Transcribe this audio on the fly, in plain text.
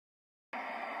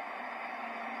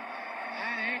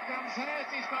Everyone's hurt.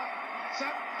 He's got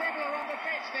some people are on the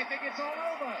pitch. They think it's all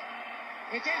over.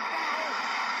 It is now.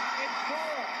 It's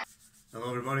 4. Hello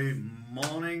everybody,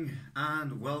 morning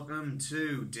and welcome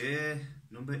to day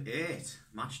number 8,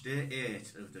 match day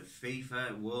 8 of the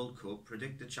FIFA World Cup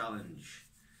Predictor Challenge.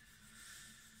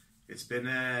 It's been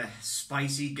a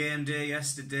spicy game day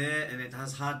yesterday and it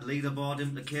has had leaderboard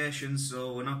implications,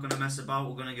 so we're not going to mess about,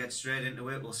 we're going to get straight into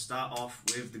it. We'll start off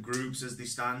with the groups as they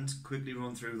stand, quickly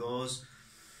run through those.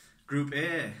 Group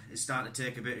A is starting to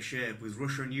take a bit of shape with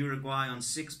Russia and Uruguay on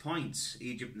 6 points,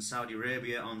 Egypt and Saudi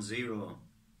Arabia on 0.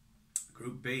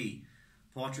 Group B,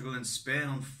 Portugal and Spain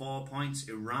on 4 points,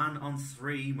 Iran on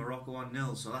 3, Morocco on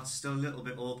 0, so that's still a little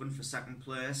bit open for second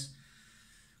place.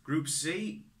 Group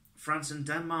C, France and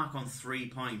Denmark on 3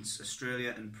 points,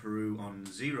 Australia and Peru on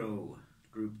 0.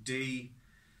 Group D,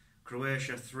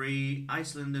 Croatia 3,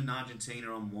 Iceland and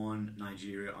Argentina on 1,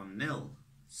 Nigeria on 0.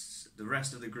 The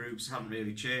rest of the groups haven't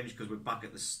really changed because we're back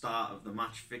at the start of the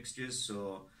match fixtures,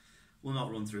 so we'll not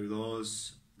run through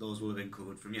those. Those will have been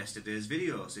covered from yesterday's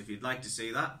video, so if you'd like to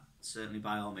see that, certainly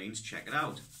by all means check it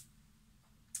out.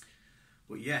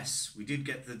 But yes, we did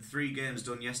get the 3 games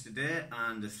done yesterday,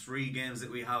 and the 3 games that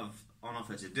we have on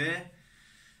offer today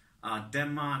are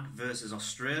Denmark versus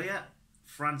Australia,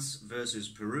 France versus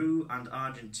Peru, and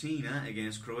Argentina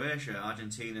against Croatia.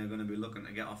 Argentina are going to be looking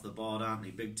to get off the board, aren't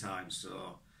they, big time,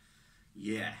 so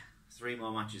yeah, 3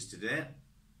 more matches today.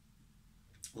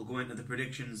 We'll go into the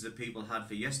predictions that people had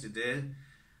for yesterday,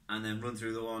 and then run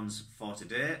through the ones for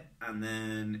today, and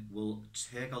then we'll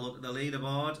take a look at the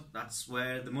leaderboard. That's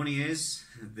where the money is,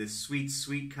 the sweet,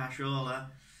 sweet cashola.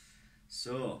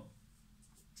 So,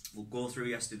 we'll go through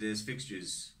yesterday's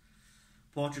fixtures.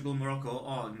 Portugal,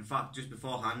 Morocco, in fact, just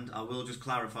beforehand, I will just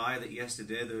clarify that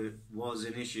yesterday there was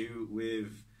an issue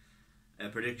with a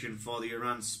prediction for the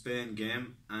Iran-Spain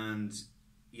game, and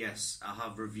yes, I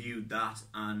have reviewed that,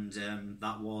 and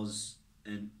that was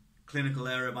an clinical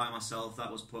error by myself.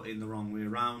 That was put in the wrong way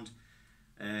around.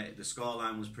 The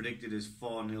scoreline was predicted as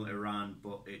 4-0 Iran,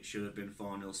 but it should have been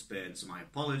 4-0 Spain, so my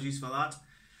apologies for that.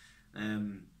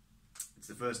 It's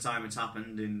the first time it's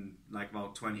happened in like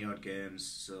about 20 odd games,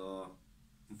 so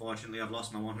unfortunately I've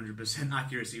lost my 100%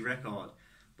 accuracy record,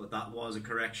 but that was a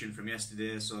correction from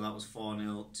yesterday, so that was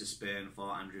 4-0 to Spain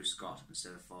for Andrew Scott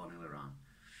instead of 4-0 Iran.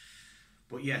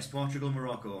 But yes,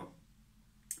 Portugal-Morocco.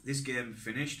 This game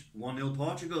finished 1-0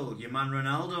 Portugal. Your man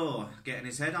Ronaldo getting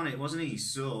his head on it, wasn't he?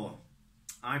 So,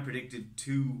 I predicted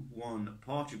 2-1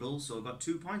 Portugal, so I got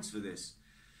 2 points for this.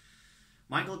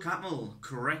 Michael Catmull,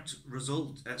 correct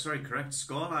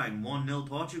scoreline, 1-0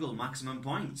 Portugal, maximum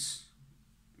points.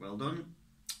 Well done,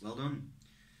 well done.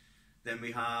 Then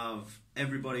we have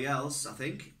everybody else, I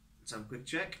think. Let's have a quick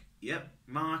check. Yep,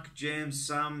 Mark, James,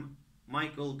 Sam,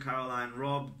 Michael, Caroline,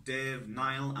 Rob, Dave,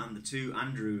 Niall, and the 2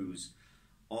 Andrews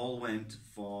all went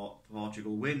for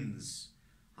Portugal wins.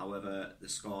 However, the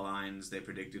scorelines they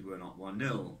predicted were not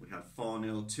 1-0. We had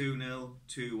 4-0, 2-0,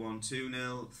 2-1,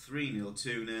 2-0, 3-0,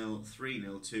 2-0,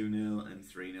 3-0, 2-0, and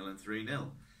 3-0 and 3-0.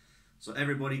 So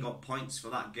everybody got points for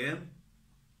that game.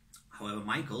 However,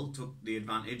 Michael took the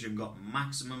advantage and got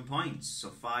maximum points. So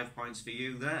 5 points for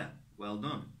you there. Well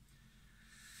done.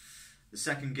 The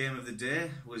second game of the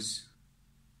day was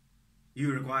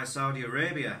Uruguay-Saudi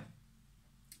Arabia.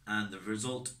 And the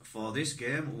result for this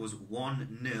game was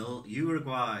 1-0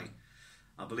 Uruguay.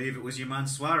 I believe it was your man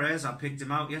Suarez. I picked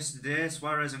him out yesterday,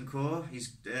 Suarez and co.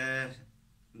 He's,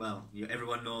 well,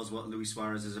 everyone knows what Luis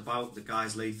Suarez is about. The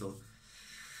guy's lethal.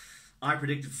 I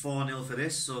predicted 4-0 for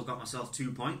this, so I got myself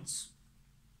 2 points.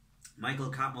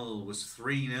 Michael Catmull was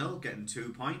 3-0, getting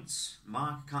 2 points.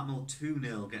 Mark Catmull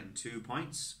 2-0, getting 2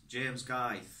 points. James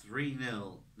Guy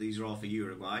 3-0. These are all for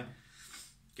Uruguay,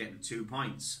 getting 2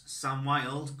 points. Sam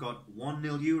Wild got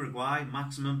 1-0 Uruguay,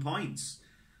 maximum points.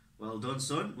 Well done,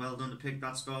 son. Well done to pick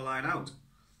that scoreline out.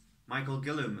 Michael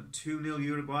Gillum, 2-0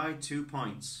 Uruguay, 2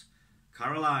 points.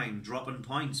 Caroline dropping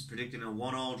points, predicting a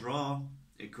 1-1 draw.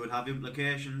 It could have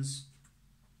implications.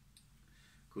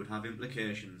 Could have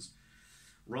implications.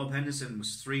 Rob Henderson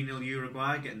was 3-0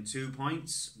 Uruguay, getting 2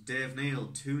 points. Dave Neal,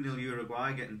 2-0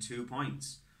 Uruguay, getting 2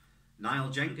 points. Niall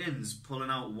Jenkins pulling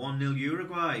out 1-0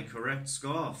 Uruguay, correct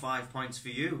score, 5 points for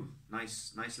you.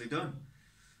 Nicely done.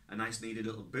 A nice needed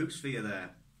little boost for you there.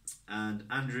 And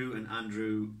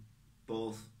Andrew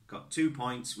both got 2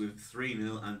 points with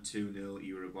 3-0 and 2-0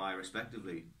 Uruguay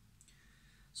respectively.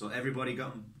 So everybody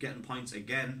getting points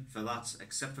again for that,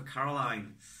 except for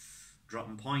Caroline.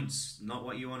 Dropping points, not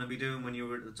what you want to be doing when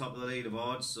you're at the top of the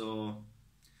leaderboard, so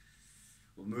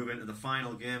we'll move into the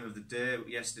final game of the day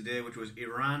yesterday, which was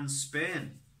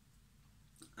Iran-Spain.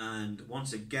 And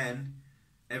once again,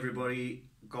 everybody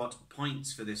got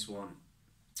points for this one.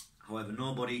 However,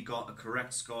 nobody got a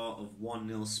correct score of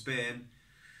 1-0 Spain.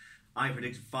 I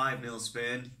predicted 5-0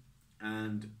 Spain,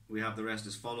 and we have the rest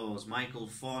as follows. Michael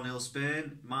 4-0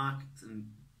 Spain, Mark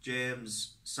and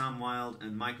James, Sam Wilde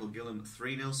and Michael Gillam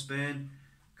 3-0 Spain,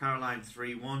 Caroline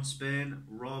 3-1 Spain,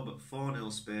 Rob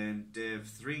 4-0 Spain, Dave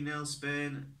 3-0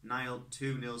 Spain, Niall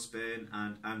 2-0 Spain,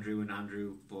 and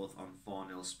Andrew both on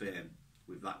 4-0 Spain,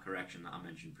 with that correction that I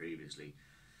mentioned previously.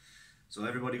 So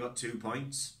everybody got 2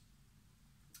 points.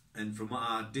 And from what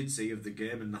I did see of the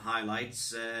game and the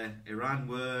highlights, Iran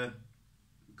were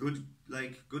good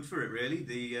for it really.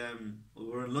 They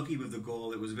were unlucky with the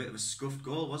goal. It was a bit of a scuffed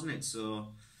goal, wasn't it? So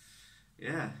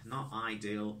yeah, not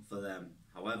ideal for them.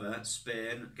 However,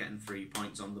 Spain getting 3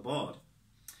 points on the board.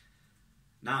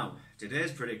 Now,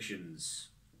 today's predictions.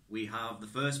 We have the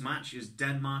first match is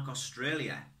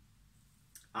Denmark-Australia.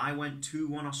 I went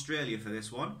 2-1 Australia for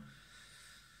this one.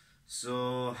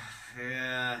 So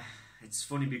yeah, it's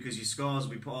funny because your scores,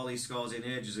 we put all these scores in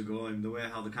ages ago, and the way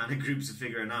how the kind of groups are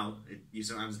figuring out, you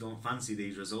sometimes don't fancy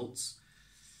these results.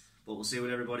 But we'll see what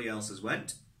everybody else has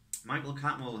went. Michael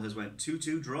Catmull has went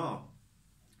 2-2 draw.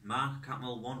 Mark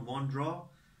Catmull 1-1 draw.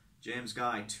 James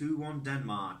Guy 2-1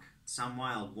 Denmark. Sam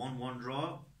Wilde 1-1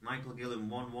 draw. Michael Gillam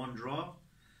 1-1 draw.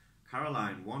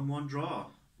 Caroline 1-1 draw.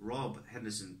 Rob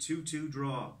Henderson 2-2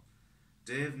 draw.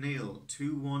 Dave Neal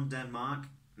 2-1 Denmark.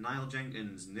 Niall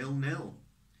Jenkins 0-0.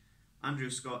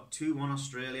 Andrew Scott 2-1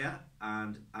 Australia,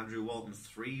 and Andrew Walton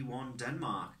 3-1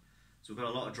 Denmark. So we've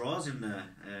got a lot of draws in there,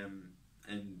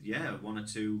 and yeah, 1 or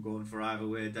 2 going for either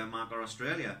way, Denmark or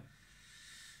Australia.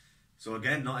 So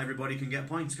again, not everybody can get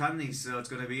points, can they? So it's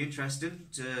going to be interesting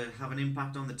to have an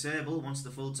impact on the table once the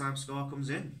full-time score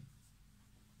comes in.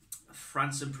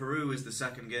 France and Peru is the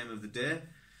second game of the day,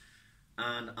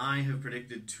 and I have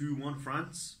predicted 2-1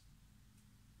 France.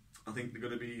 I think they're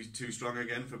going to be too strong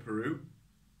again for Peru.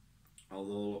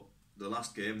 Although the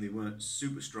last game they weren't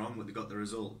super strong, but they got the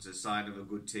result. It's a sign of a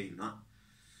good team, that.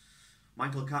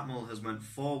 Michael Catmull has went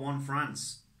 4-1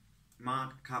 France.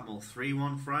 Mark Catmull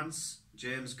 3-1 France.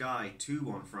 James Guy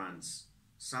 2-1 France.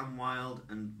 Sam Wilde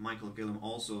and Michael Gillam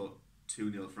also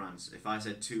 2-0 France. If I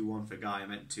said 2-1 for Guy, I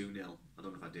meant 2-0. I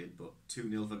don't know if I did, but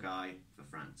 2-0 for Guy for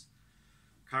France.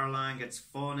 Caroline gets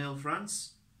 4-0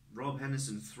 France. Rob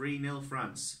Henderson 3-0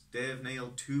 France. Dave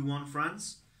Neal 2-1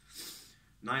 France.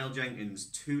 Niall Jenkins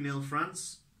 2-0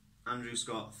 France. Andrew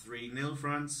Scott 3-0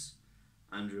 France.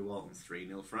 Andrew Walton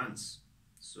 3-0 France.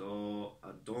 So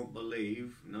I don't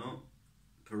believe, no,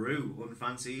 Peru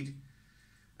unfancied,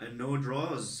 and no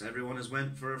draws. Everyone has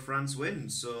went for a France win,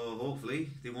 so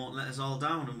hopefully they won't let us all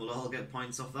down and we'll all get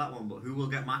points off that one. But who will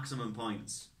get maximum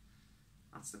points?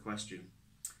 That's the question.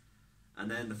 And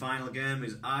then the final game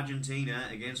is Argentina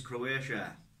against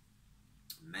Croatia.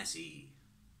 Messi.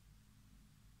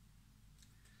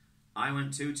 I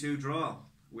went 2-2 draw,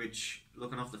 which,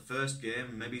 looking off the first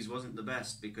game, maybe it wasn't the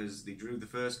best because they drew the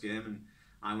first game and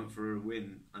I went for a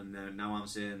win, and now I'm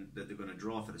saying that they're going to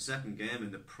draw for the second game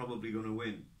and they're probably going to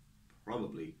win.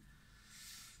 Probably.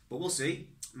 But we'll see.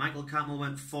 Michael Catmull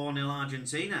went 4-0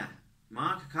 Argentina.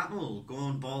 Mark Catmull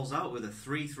going balls out with a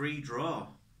 3-3 draw.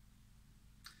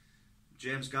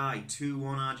 James Guy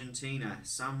 2-1 Argentina.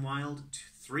 Sam Wilde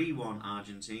 3-1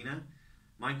 Argentina.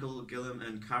 Michael Gillam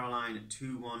and Caroline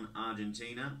 2-1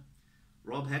 Argentina.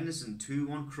 Rob Henderson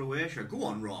 2-1 Croatia. Go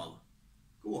on, Rob.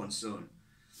 Go on, son.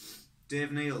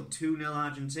 Dave Neal 2-0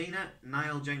 Argentina.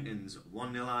 Niall Jenkins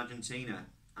 1-0 Argentina.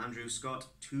 Andrew Scott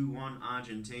 2-1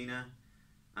 Argentina.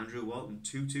 Andrew Walton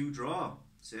 2-2 draw.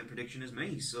 Same prediction as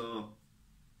me. So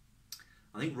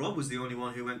I think Rob was the only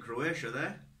one who went Croatia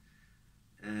there.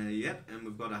 Yep, and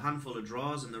we've got a handful of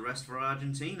draws and the rest for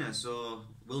Argentina. So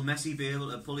will Messi be able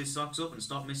to pull his socks up and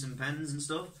stop missing pens and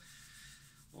stuff?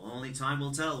 Well, only time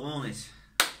will tell, won't it?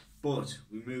 But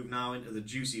we move now into the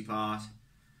juicy part,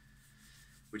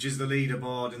 which is the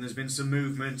leaderboard, and there's been some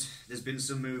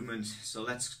movement. So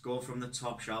let's go from the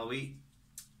top, shall we?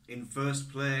 In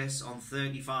first place on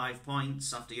 35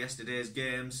 points after yesterday's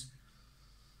games,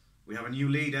 we have a new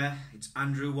leader. It's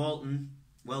Andrew Walton.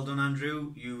 Well done,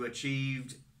 Andrew. You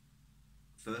achieved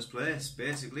first place,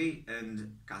 basically,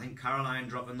 and I think Caroline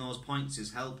dropping those points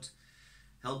has helped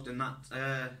in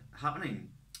that happening,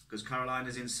 because Caroline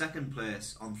is in second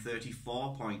place on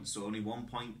 34 points, so only 1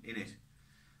 point in it.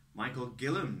 Michael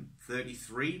Gillam,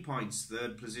 33 points,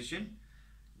 third position.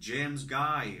 James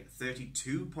Guy,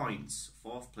 32 points,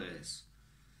 fourth place.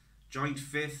 Joint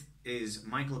fifth is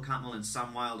Michael Catmull and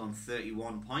Sam Wilde on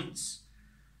 31 points.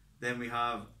 Then we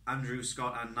have Andrew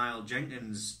Scott and Niall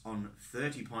Jenkins on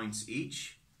 30 points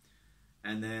each.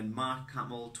 And then Mark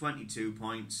Camel, 22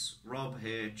 points. Rob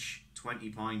H, 20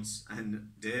 points. And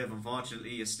Dave,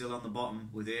 unfortunately, is still on the bottom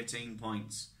with 18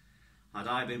 points. Had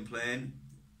I been playing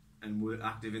and were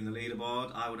active in the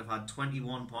leaderboard, I would have had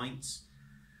 21 points,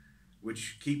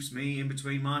 which keeps me in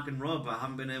between Mark and Rob. I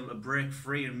haven't been able to break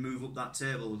free and move up that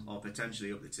table, or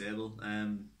potentially up the table.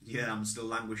 Yeah, I'm still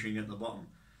languishing at the bottom.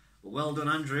 But well done,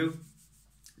 Andrew,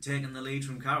 taking the lead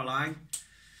from Caroline.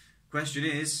 Question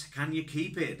is, can you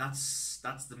keep it? That's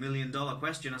the $1 million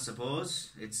question, I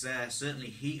suppose. It's certainly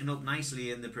heating up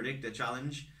nicely in the Predictor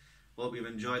Challenge. Hope you've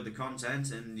enjoyed the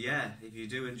content, and yeah, if you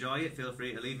do enjoy it, feel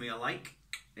free to leave me a like.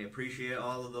 I appreciate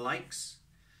all of the likes.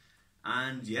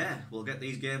 And yeah, we'll get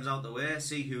these games out the way,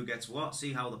 see who gets what,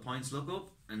 see how the points look up,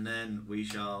 and then we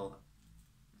shall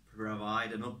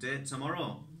provide an update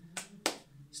tomorrow.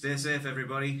 Stay safe,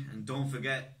 everybody, and don't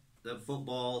forget that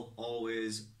football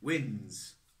always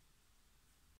wins.